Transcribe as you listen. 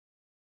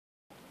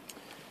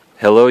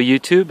Hello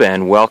YouTube,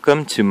 and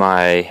welcome to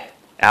my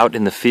out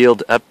in the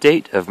field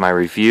update of my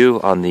review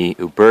on the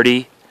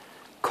Uberti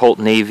Colt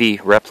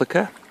Navy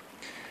replica.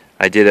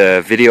 I did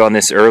a video on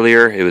this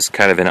earlier. It was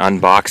kind of an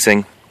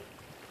unboxing,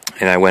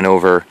 and I went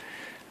over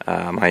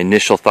my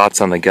initial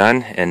thoughts on the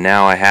gun, and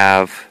now I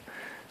have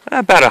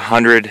about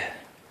 100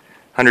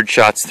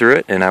 shots through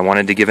it, and I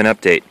wanted to give an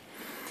update.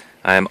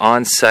 I am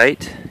on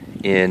site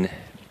in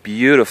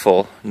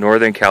beautiful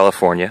Northern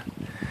California.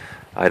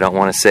 I don't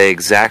want to say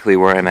exactly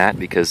where I'm at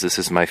because this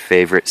is my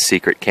favorite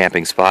secret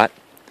camping spot,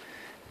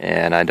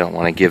 and I don't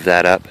want to give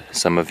that up.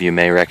 Some of you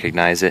may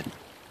recognize it.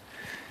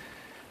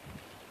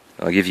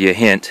 I'll give you a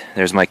hint.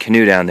 There's my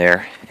canoe down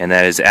there, and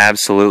that is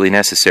absolutely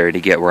necessary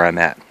to get where I'm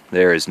at.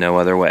 There is no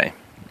other way.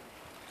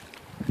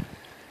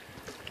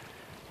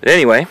 But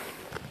anyway,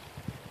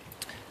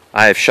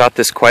 I have shot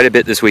this quite a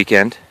bit this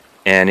weekend,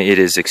 and it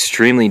is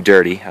extremely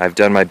dirty. I've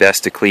done my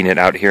best to clean it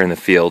out here in the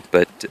field,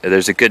 but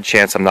there's a good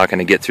chance I'm not going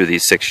to get through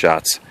these 6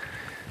 shots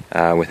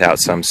without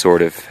some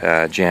sort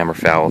of jam or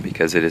foul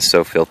because it is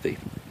so filthy.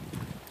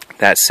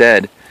 That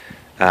said,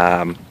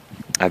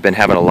 I've been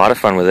having a lot of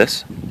fun with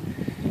this.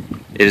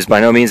 It is by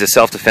no means a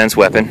self-defense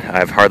weapon.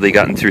 I've hardly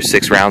gotten through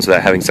 6 rounds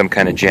without having some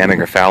kind of jamming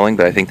or fouling,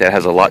 but I think that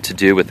has a lot to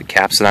do with the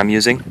caps that I'm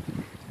using.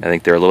 I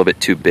think they're a little bit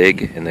too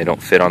big and they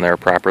don't fit on there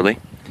properly.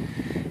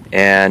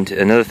 And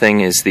another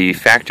thing is the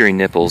factory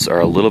nipples are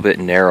a little bit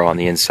narrow on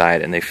the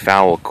inside and they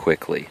foul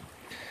quickly.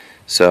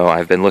 So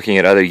I've been looking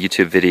at other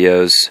YouTube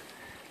videos,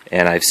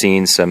 and I've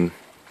seen some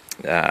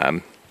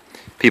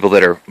people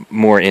that are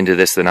more into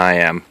this than I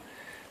am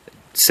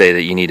say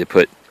that you need to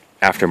put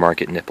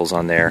aftermarket nipples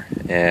on there,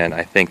 and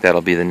I think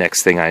that'll be the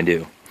next thing I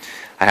do.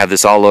 I have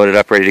this all loaded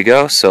up, ready to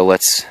go, so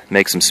let's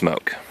make some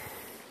smoke.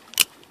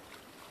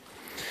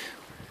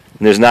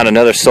 There's not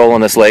another soul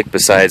on this lake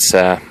besides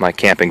my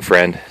camping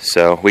friend,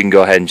 so we can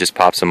go ahead and just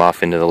pop some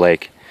off into the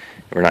lake.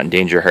 We're not in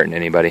danger of hurting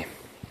anybody.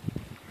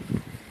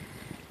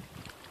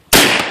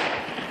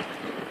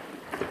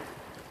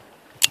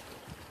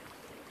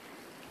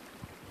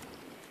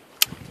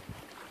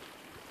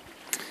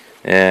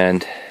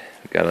 And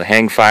we've got a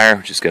hang fire.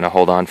 We're just going to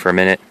hold on for a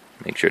minute,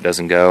 make sure it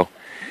doesn't go.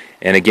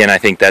 And again, I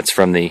think that's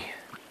from the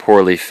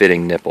poorly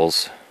fitting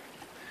nipples,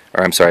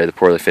 or I'm sorry, the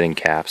poorly fitting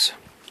caps.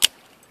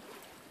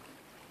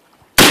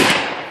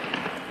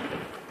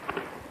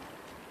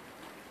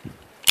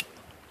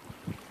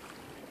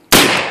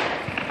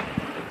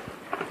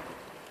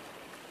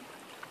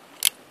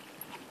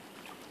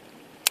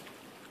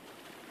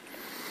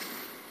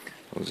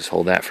 We'll just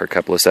hold that for a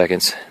couple of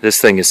seconds. This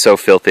thing is so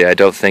filthy, I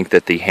don't think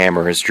that the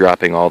hammer is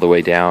dropping all the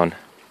way down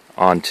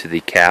onto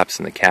the caps,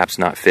 and the caps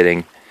not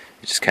fitting.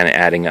 It's just kind of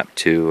adding up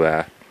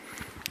to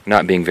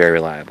not being very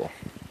reliable.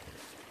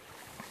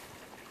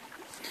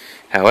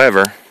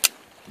 However,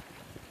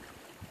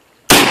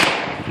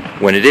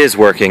 when it is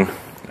working,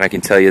 I can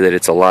tell you that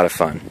it's a lot of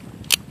fun.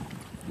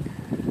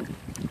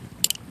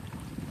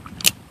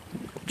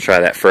 Try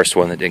that first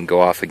one that didn't go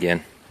off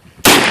again.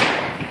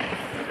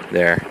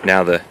 There,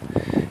 now the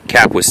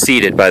cap was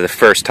seated by the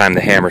first time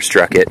the hammer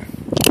struck it.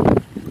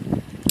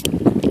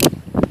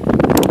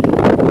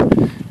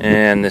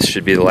 And this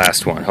should be the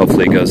last one.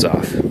 Hopefully it goes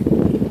off.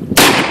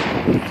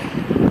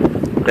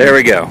 There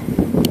we go.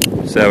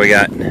 So we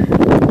got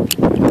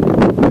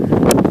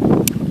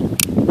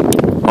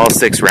all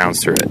 6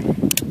 rounds through it.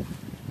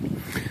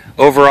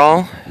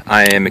 Overall,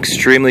 I am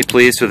extremely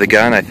pleased with the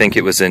gun. I think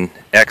it was an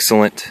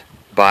excellent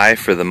buy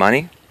for the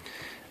money.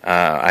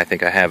 I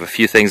think I have a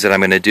few things that I'm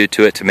going to do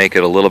to it to make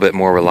it a little bit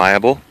more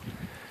reliable.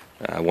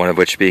 One of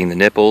which being the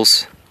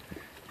nipples,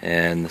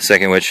 and the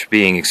second which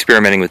being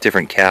experimenting with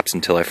different caps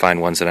until I find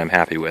ones that I'm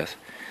happy with.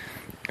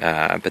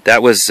 But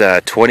that was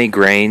 20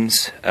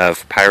 grains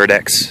of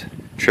Pyrodex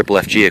triple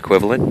FG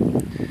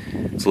equivalent.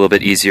 It's a little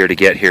bit easier to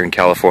get here in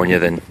California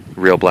than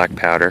real black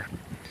powder.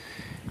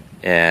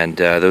 And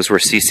those were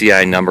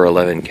CCI number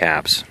 11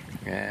 caps,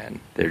 and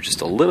they're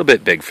just a little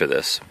bit big for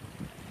this.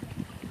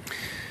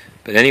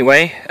 But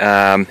anyway,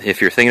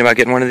 if you're thinking about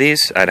getting one of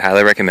these, I'd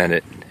highly recommend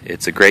it.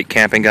 It's a great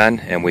camping gun,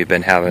 and we've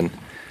been having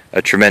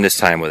a tremendous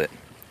time with it.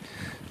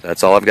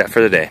 That's all I've got for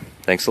today.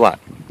 Thanks a lot.